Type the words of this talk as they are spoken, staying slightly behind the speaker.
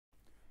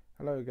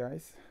Hello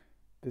guys,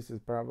 this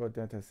is Bravo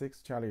Delta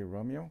 6 Charlie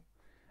Romeo,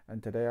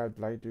 and today I'd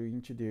like to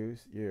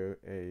introduce you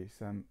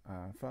some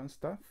fun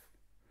stuff,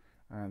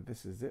 and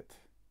this is it.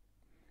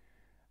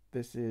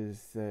 This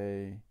is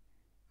a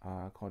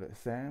called a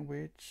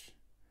sandwich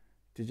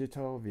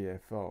digital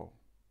VFO.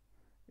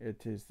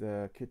 It is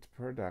a kit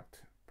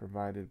product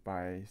provided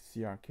by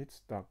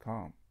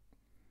CRKITS.com.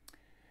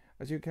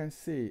 As you can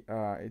see,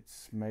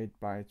 it's made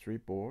by 3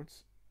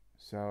 boards,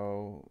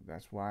 so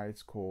that's why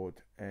it's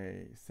called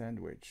a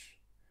sandwich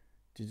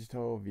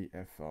digital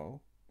VFO.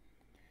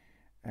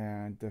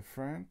 And the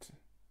front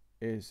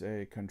is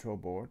a control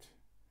board.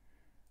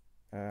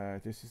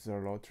 This is a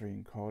rotary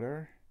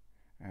encoder,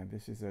 and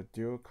this is a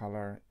dual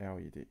color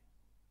LED.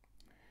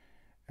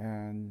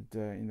 And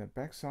in the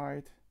back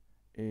side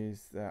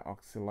is the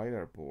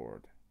oscillator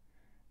board,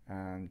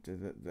 and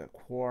the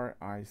core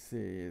IC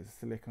is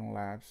Silicon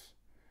Labs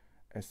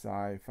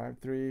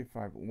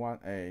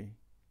SI5351A,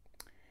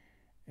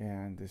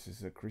 and this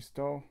is a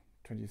crystal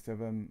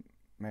 27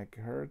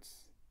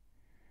 megahertz.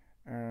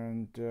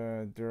 And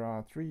there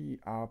are 3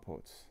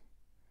 outputs.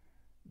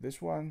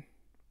 This one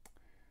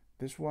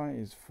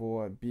is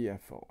for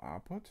BFO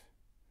output.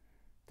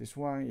 This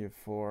one is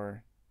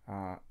for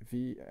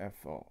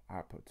VFO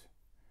output,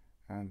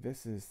 and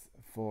this is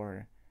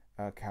for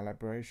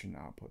calibration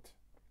output.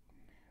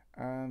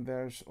 And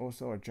there's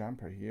also a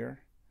jumper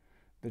here.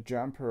 The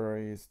jumper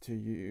is to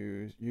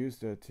use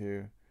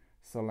to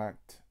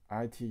select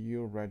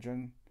ITU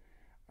region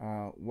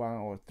 1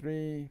 or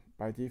 3.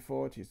 By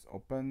default, it's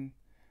open.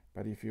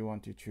 But if you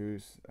want to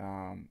choose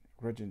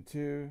region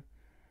 2,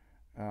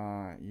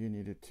 you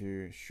needed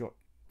to short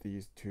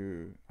these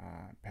 2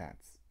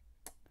 pads.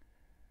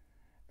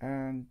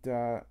 And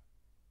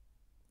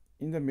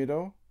in the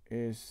middle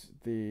is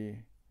the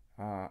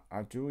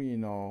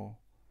Arduino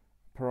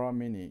Pro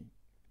Mini.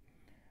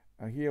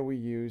 Here we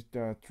used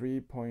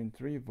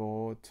 3.3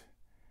 volt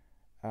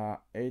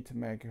 8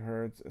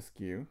 megahertz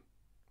skew.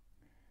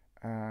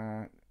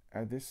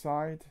 At this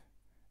side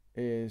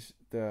is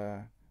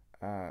the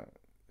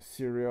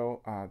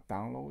serial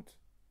download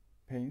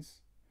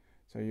pins,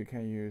 so you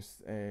can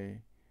use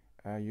a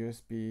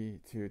USB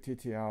to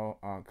TTL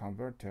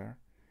converter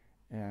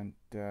and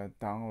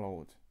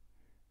download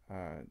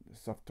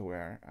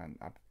software and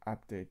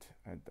update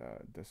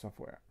the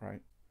software,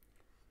 right?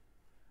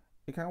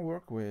 You can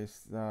work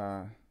with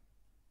the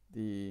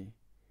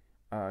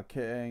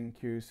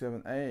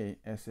KNQ7A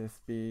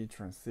SSB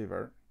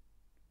transceiver,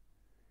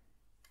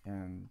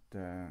 and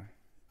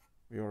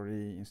we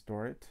already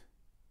installed it.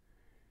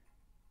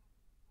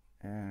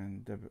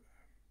 And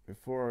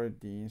before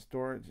the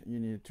install, you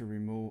need to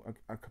remove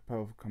a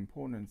couple of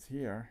components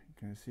here. You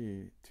can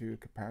see 2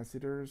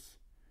 capacitors,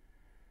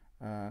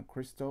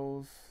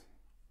 crystals,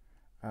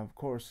 of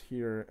course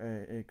here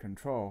a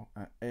control,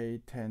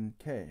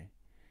 A10K,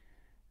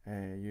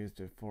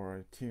 used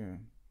for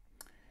tune,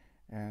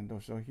 and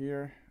also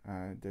here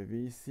the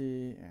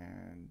VC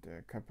and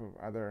a couple of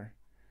other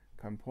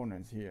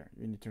components here.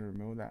 You need to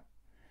remove that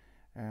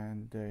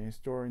and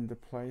install in the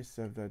place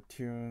of the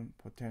tune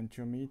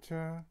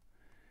potentiometer,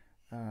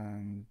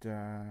 and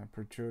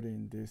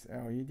protruding this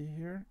LED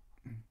here,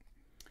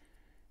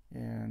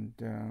 and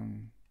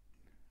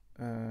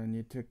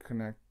need to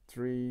connect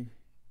 3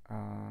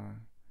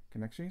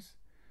 connections.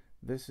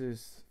 This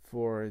is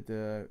for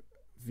the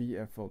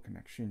VFO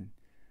connection,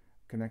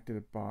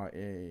 connected by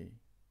a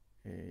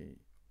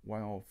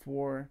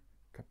 104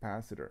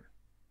 capacitor.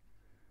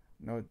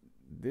 Now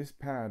this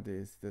pad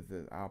is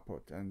the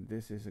output, and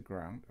this is a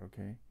ground,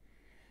 okay?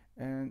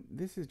 And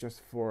this is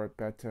just for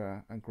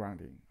better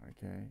grounding,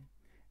 okay?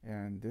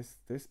 And this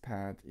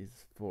pad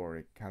is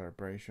for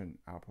calibration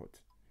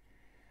output.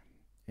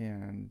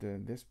 And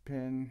this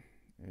pin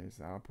is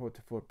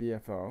output for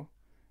BFO,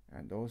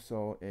 and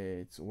also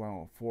it's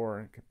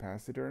 104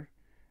 capacitor,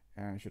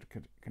 and should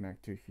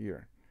connect to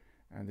here.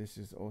 And this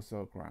is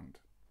also ground.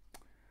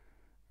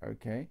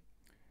 Okay,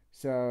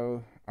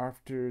 so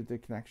after the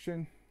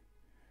connection,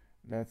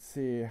 let's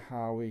see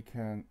how we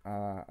can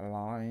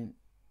align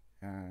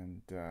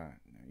and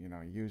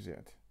use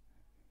it.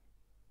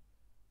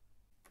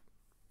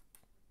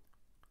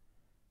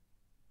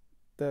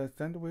 The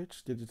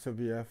sandwich digital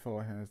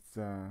VFO has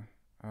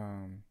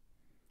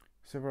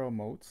several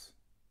modes,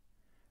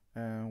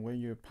 and when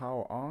you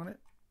power on it,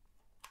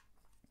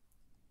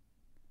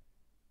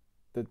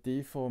 the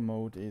default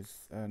mode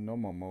is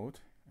normal mode,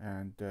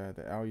 and the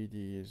LED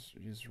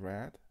is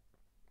red,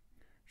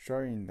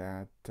 showing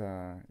that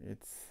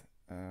it's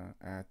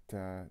at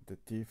the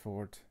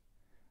default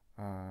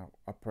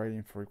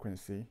operating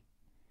frequency.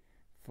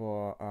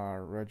 For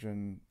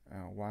region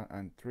 1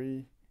 and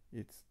 3,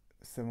 it's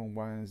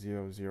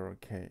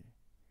 7100K.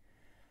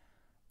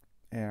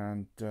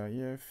 And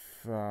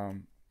if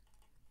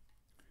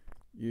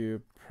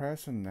you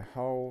press and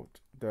hold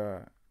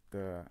the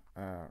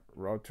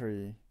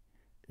rotary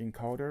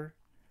encoder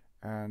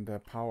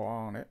and power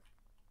on it,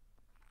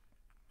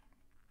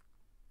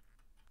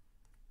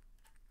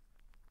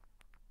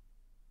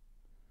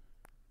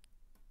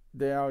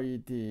 the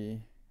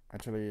LED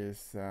actually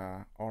is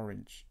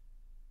orange.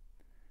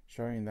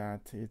 showing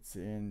that it's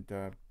in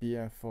the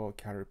VFO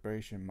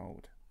calibration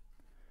mode.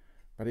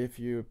 But if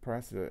you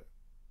press it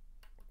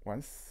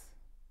once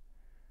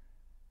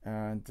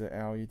and the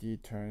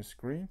LED turns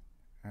green,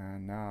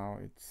 and now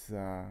it's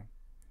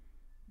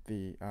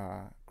the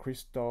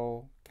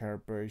crystal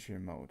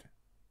calibration mode.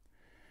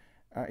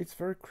 It's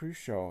very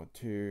crucial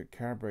to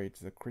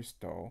calibrate the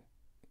crystal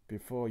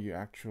before you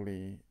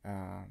actually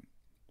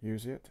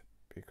use it,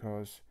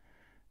 because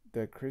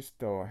the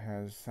crystal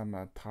has some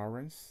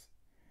tolerance,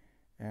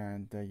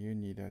 and you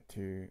need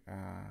to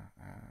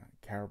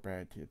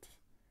calibrate it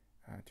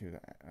to the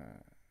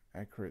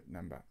accurate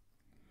number.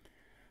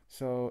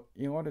 So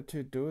in order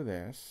to do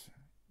this,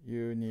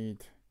 you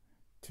need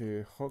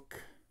to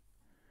hook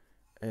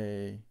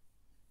a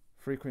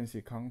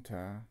frequency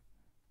counter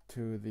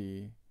to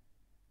the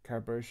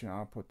calibration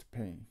output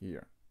pin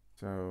here.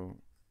 So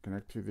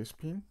connect to this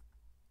pin,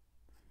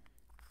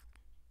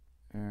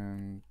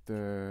 and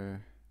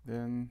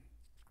then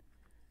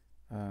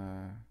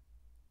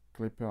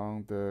clip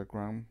on the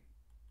ground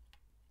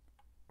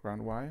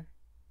wire.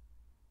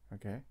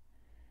 Okay,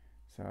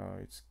 so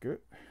it's good.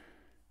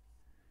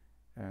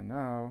 And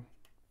now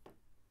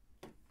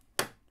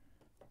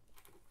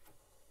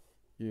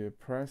you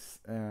press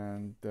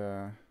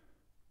the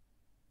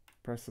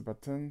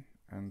button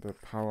and the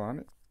power on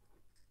it.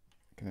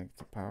 Connect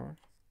the power,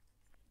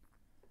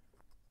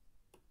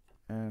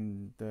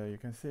 and you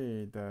can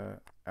see the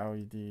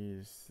LED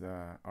is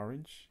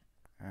orange,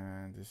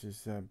 and this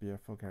is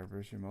VFO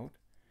calibration mode.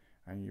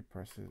 And you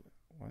press it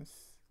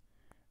once,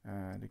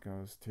 and it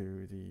goes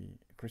to the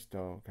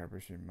crystal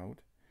calibration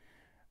mode.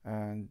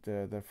 And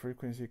the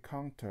frequency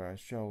counter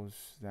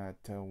shows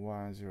that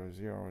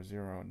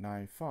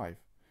 100,095.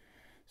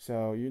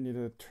 So you need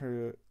to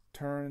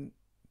turn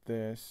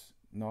this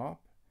knob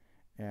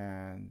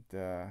and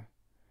to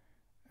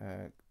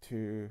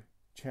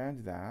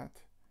change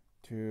that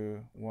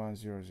to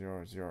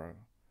 10000.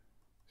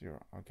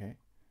 Okay,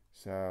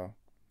 so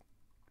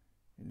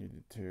you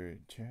need to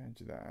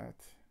change that.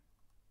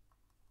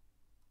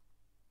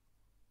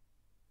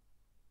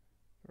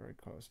 Very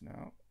close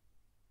now.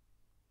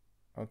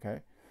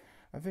 Okay,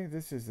 I think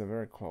this is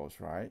very close,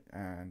 right?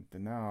 And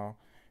now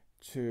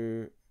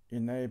to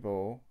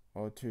enable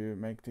or to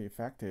make it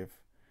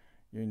effective,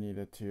 you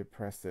need to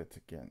press it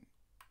again.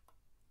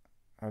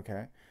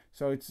 Okay,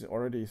 so it's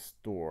already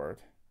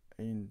stored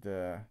in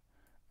the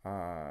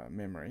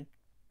memory.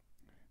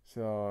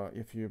 So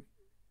if you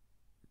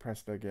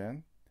press it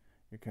again,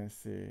 you can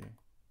see,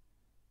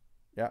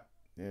 yeah,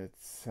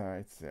 it's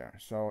there.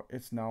 So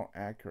it's now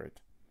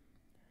accurate.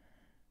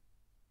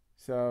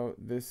 So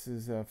this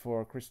is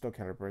for crystal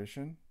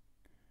calibration.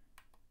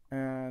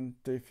 And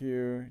if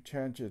you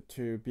change it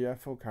to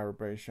VFO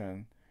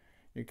calibration,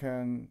 you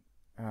can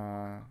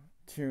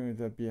tune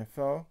the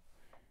VFO.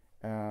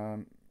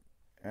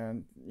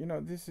 And you know,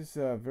 this is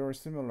very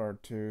similar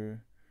to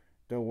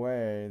the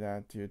way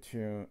that you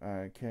tune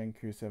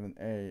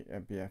KNQ7A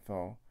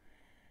VFO.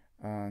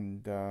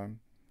 And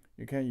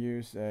you can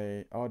use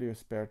a audio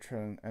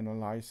spectrum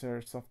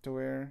analyzer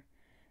software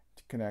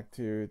to connect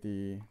to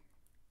the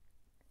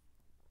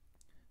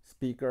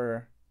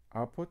speaker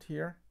output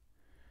here,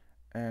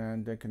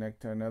 and then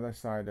connect another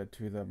side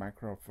to the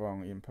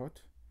microphone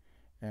input,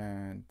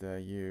 and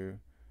you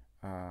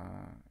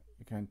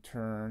can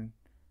turn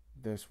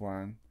this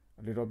one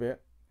a little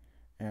bit,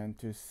 and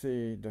to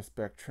see the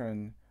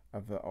spectrum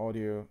of the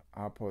audio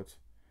output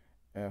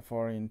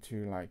fall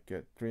into like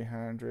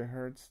 300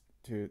 hertz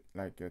to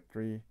like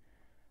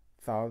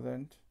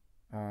 3000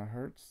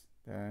 hertz,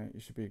 then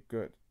it should be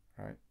good,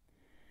 right?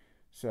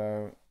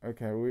 So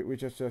okay, we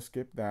just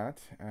skip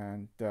that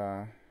and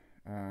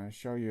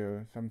show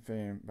you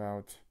something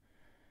about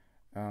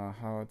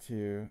how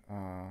to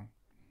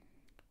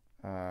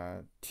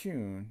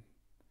tune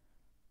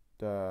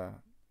the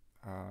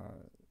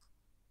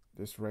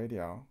this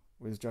radio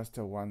with just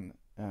one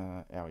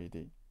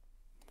LED.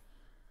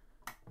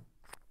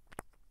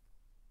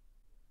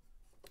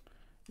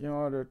 In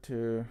order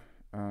to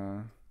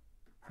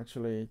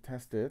actually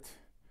test it,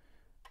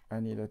 I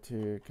needed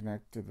to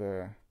connect to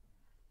the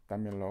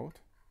dummy load.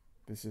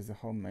 This is a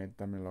homemade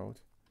dummy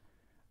load,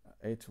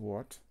 8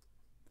 watt,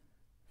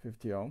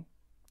 50 ohm,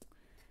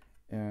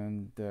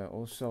 and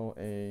also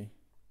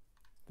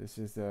this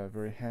is a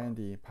very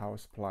handy power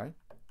supply.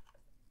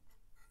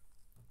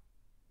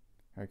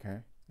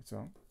 Okay, it's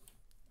on.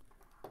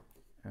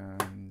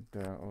 And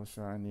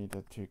also I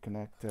needed to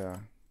connect a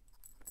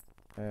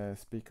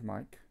speaker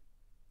mic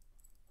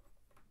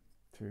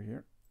to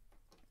here.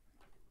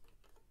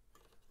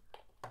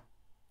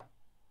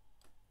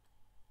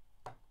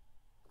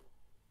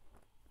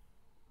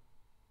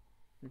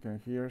 You can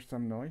hear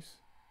some noise.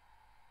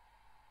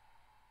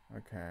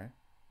 Okay,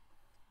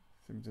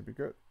 seems to be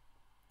good.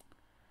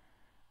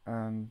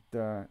 And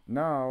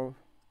now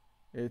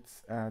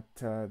it's at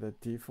the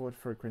default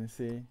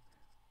frequency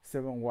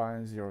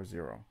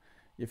 7100.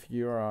 If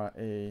you are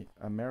a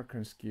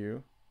American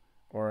SKU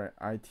or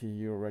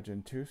ITU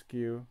region 2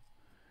 SKU,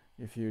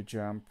 if you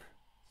jump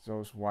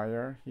those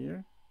wire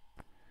here,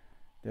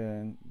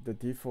 then the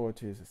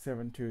default is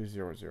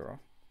 7200.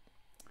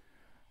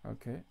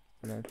 Okay,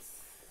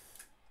 let's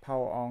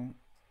power on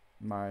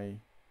my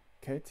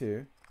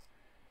K2.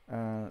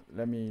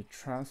 Let me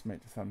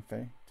transmit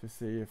something to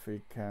see if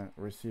we can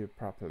receive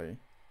properly.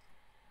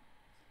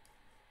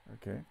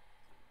 Okay,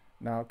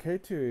 now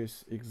K2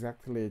 is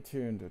exactly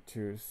tuned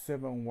to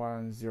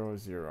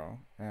 7100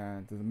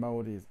 and the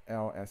mode is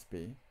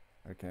LSB.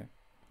 Okay,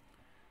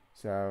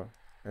 so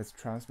let's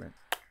transmit.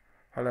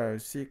 Hello,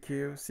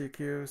 CQ,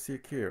 CQ,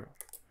 CQ.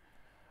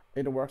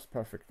 It works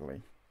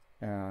perfectly,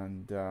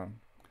 and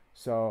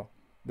so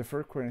the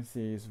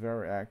frequency is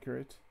very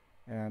accurate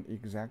and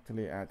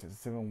exactly at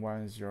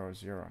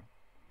 7100.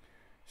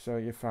 So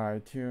if I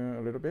tune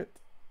a little bit,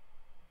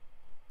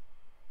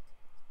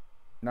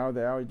 now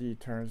the LED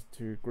turns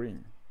to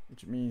green,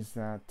 which means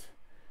that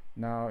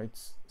now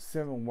it's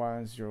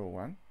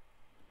 7101,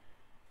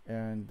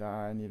 and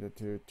I needed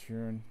to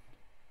tune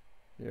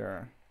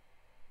here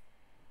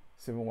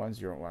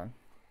 7101.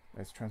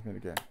 Let's transmit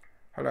again.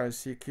 Hello,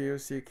 CQ,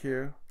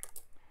 CQ.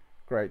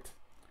 Great.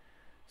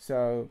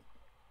 So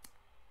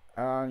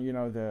you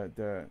know,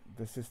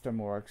 the system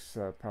works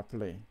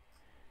properly.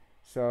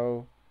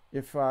 So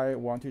if I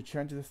want to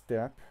change the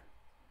step,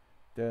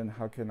 then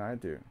how can I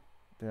do?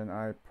 Then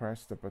I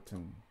press the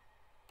button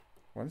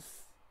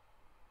once.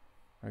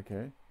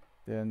 Okay,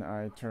 then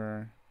I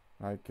turn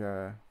like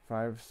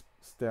 5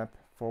 step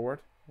forward.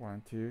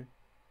 1, 2,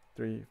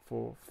 3,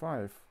 4,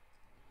 5,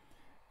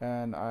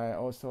 and I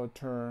also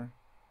turn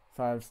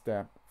 5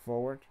 step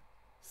forward.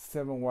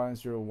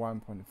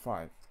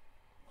 7101.5.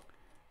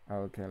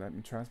 Okay, let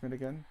me transmit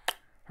again.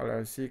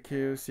 Hello,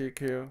 CQ,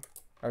 CQ.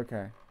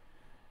 Okay,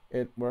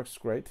 it works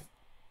great.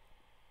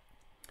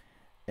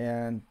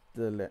 And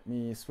let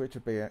me switch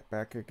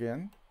back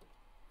again.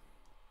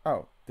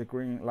 Oh, the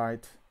green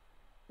light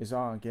is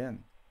on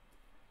again.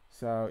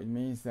 So it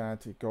means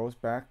that it goes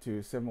back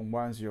to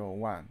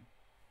 7101.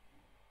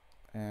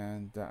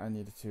 And I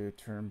need to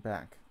turn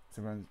back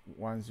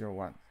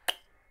 7101.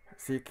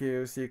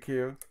 CQ,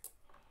 CQ.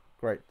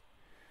 Great.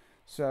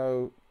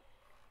 So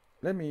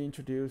let me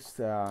introduce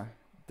the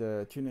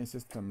tuning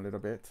system a little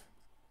bit.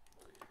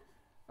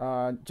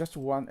 Just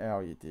one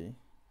LED,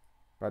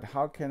 but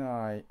how can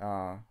I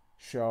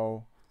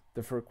show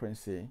the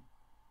frequency?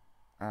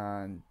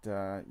 And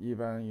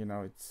even, you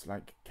know, it's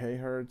like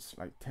kHz,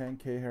 like 10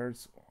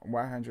 kHz,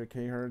 100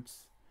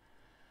 kHz,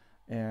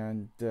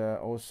 and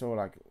also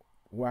like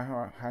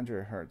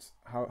 100 Hertz.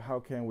 How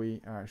can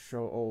we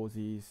show all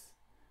these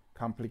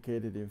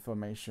complicated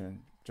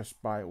information just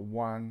by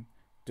one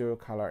dual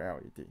color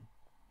LED?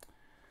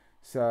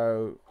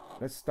 So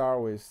let's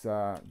start with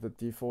the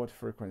default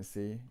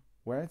frequency.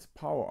 When it's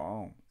power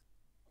on,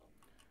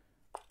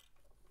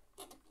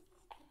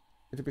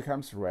 it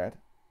becomes red,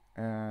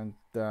 and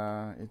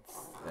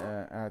it's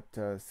at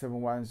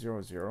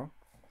 7100,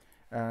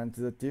 and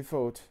the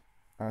default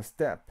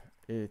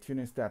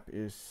tuning step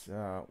is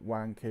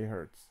 1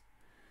 kHz.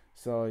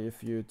 So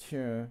if you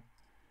tune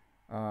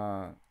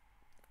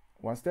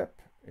one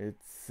step,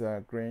 it's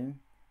green.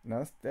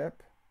 Another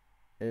step,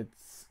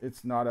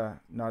 it's not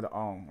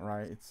on,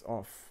 right? It's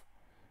off.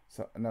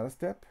 So another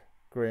step,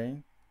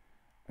 green.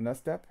 Another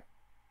step,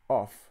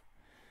 off.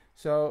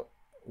 So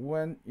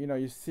when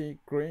you see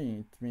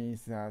green, it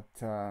means that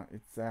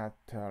it's at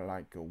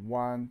like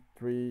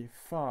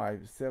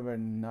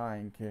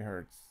 13579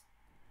 kHz,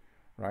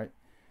 right?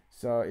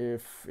 So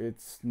if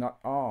it's not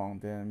on,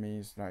 then it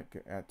means like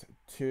at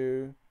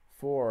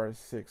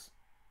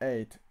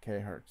 2468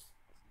 kHz.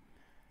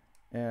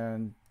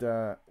 And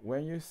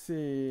when you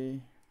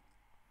see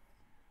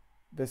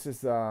this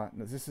is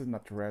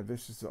not red,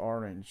 this is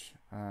orange,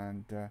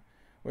 and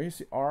when you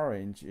see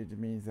orange, it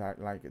means that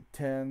like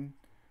 10,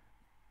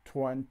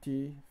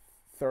 20,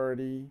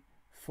 30,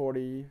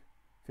 40,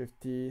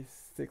 50,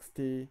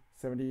 60,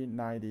 70,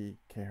 90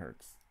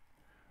 kHz,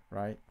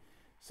 right?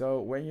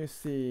 So when you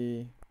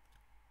see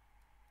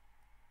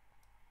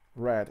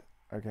red,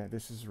 okay,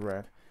 this is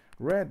red.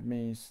 Red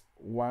means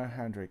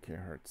 100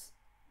 kHz.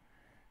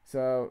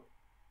 So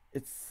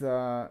it's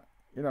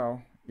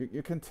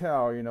you can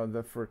tell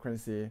the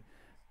frequency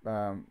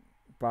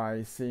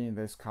by seeing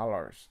these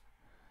colors.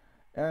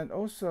 And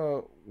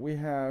also we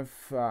have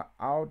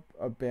out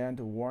of band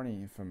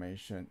warning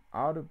information.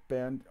 Out of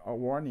band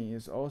warning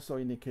is also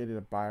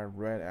indicated by a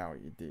red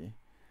LED,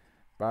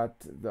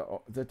 but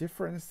the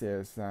difference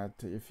is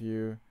that if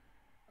you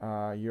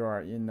are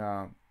in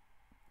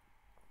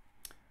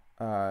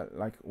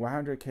like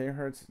 100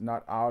 kHz,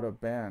 not out of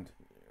band,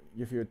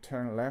 if you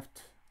turn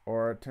left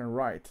or turn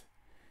right,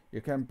 you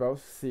can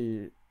both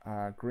see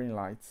green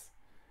lights.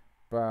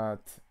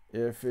 But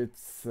if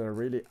it's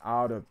really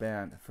out of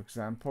band, for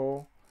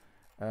example,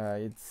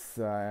 it's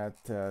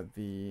at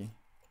the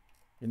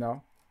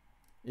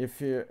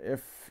if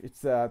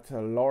it's at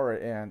a lower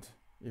end,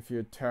 if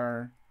you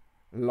turn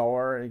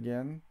lower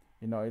again,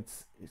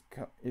 it's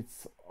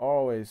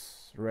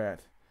always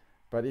red.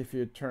 But if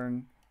you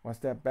turn one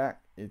step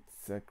back,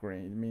 it's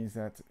green. It means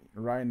that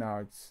right now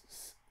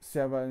it's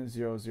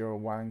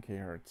 7001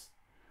 kHz,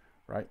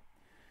 right?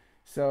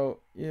 So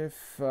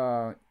if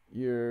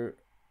you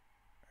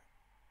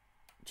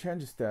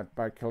change step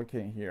by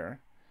clicking here,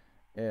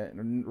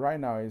 right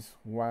now is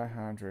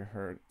 100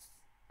 hertz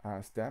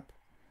step.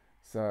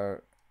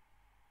 So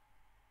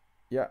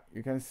yeah,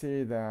 you can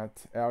see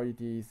that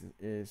LED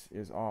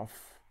is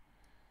off.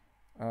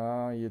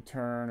 You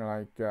turn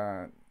like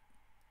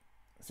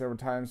several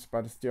times,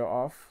 but still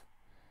off.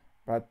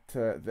 But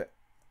the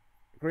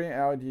green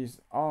LED is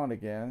on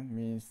again,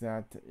 means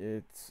that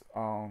it's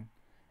on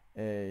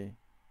a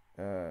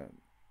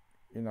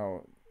you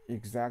know,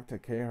 exact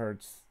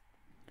kHz.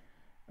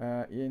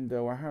 In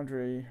the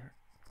 100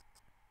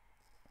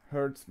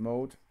 hertz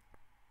mode,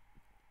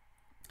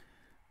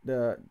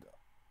 the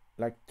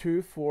like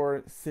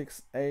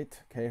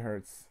 2468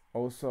 kHz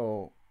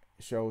also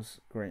shows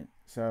green.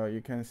 So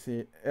you can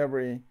see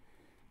every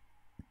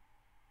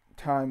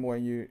time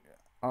when you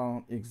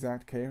on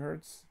exact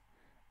kHz,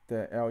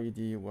 the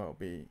LED will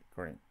be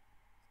green.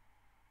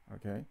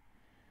 Okay,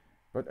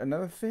 but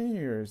another thing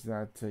is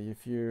that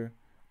if you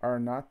are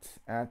not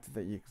at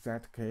the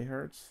exact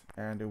kHz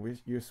and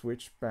you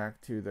switch back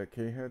to the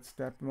kHz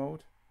step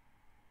mode,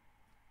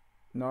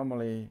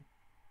 normally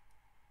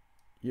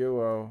you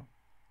will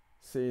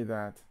see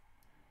that,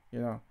 you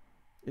know,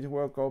 it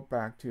will go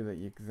back to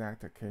the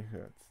exact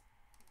kHz.